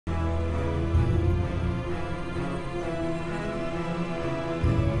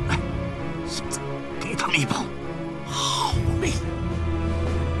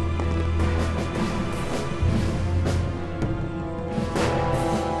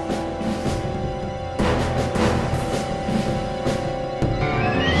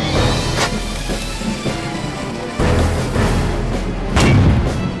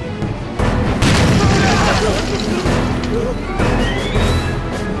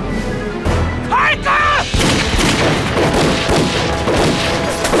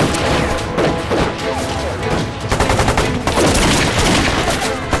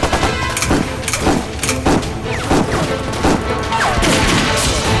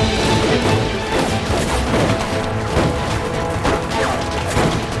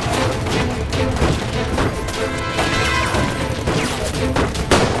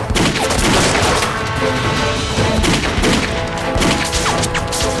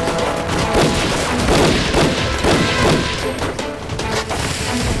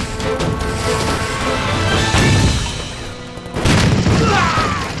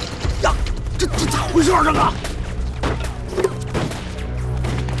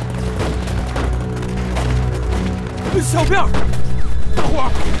小辫儿，大伙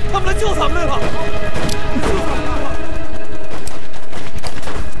儿，他们来救咱们来了！救咱们来了！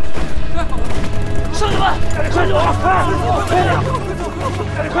太好了，兄弟们，快走！快点！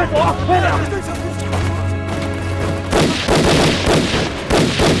快走！快点！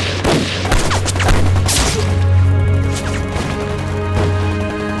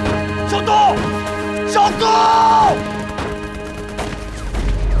小东，小东！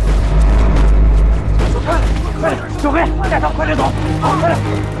 快点，小黑，带上，快点走！好，快点！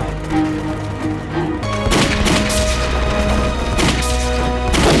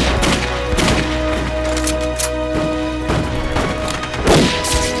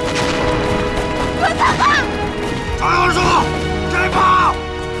快点吧！张教授，开炮！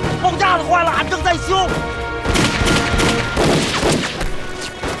炮架子坏了，俺正在修。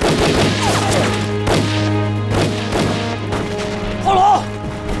炮龙，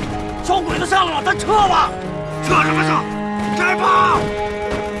小鬼子上来了，咱撤吧！ 撤什么撤？开炮！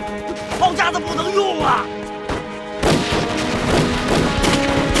炮架子不能用了。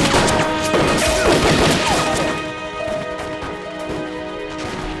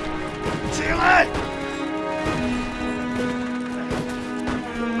起来！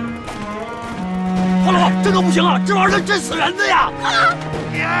炮龙，这可不行啊！这玩意儿真死人的呀！啊！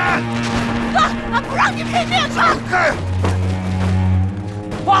你，哥，俺不让你拼命去！开！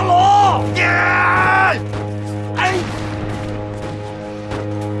炮龙，你，哎。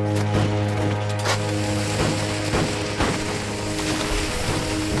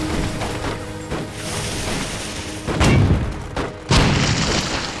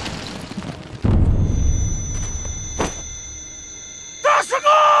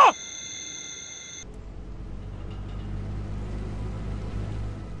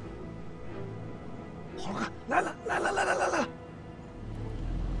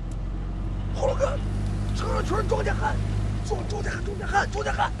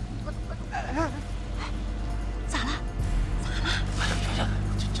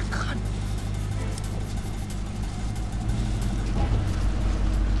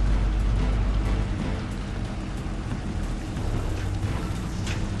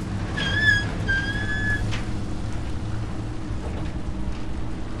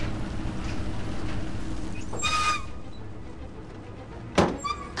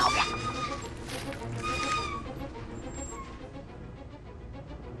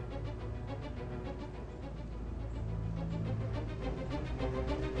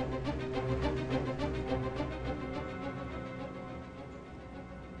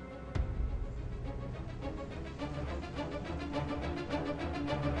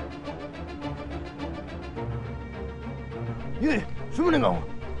 你什么人搞？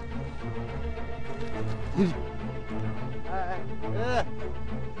你，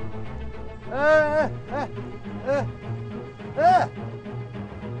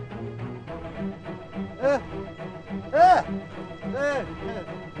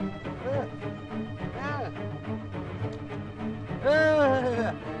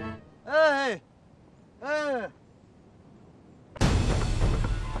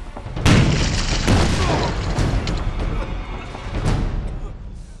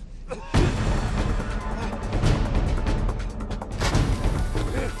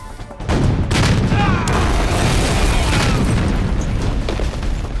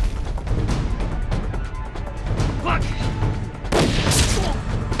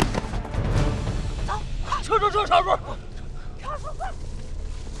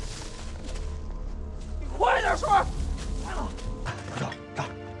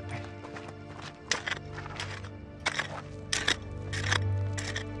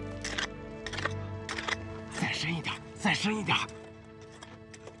再深一点。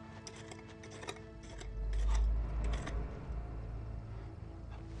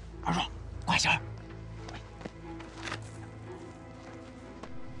二叔，快些儿！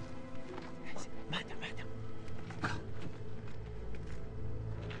慢点，慢点。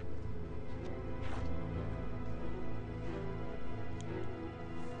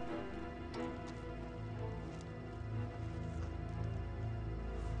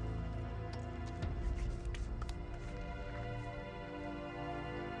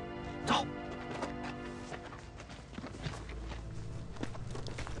走。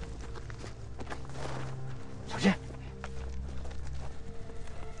小心！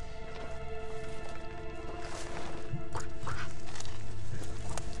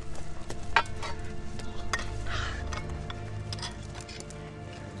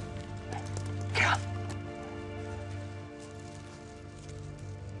看。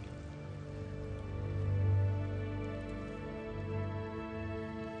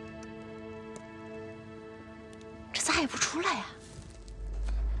看不出来呀。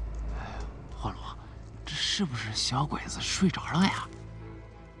花罗，这是不是小鬼子睡着了呀？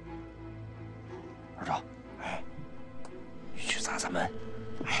二长，哎，你去砸咱门。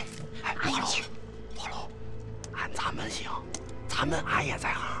哎，花罗，花罗，俺砸门行，砸门俺也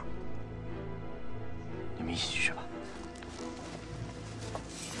在行。你们一起去吧。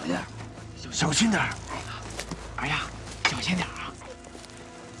小心点，小心点。哎呀，小心点啊！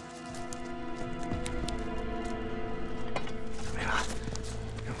准备了，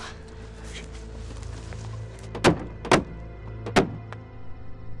扔吧。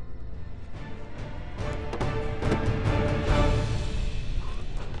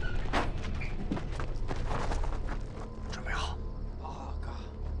准备好。好，哥，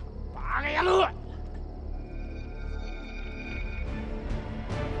八个呀路。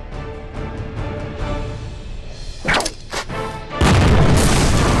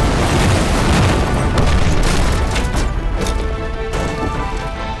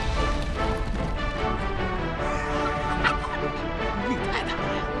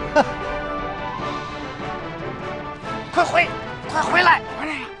快回来！回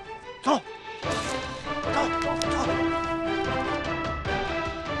来呀！走。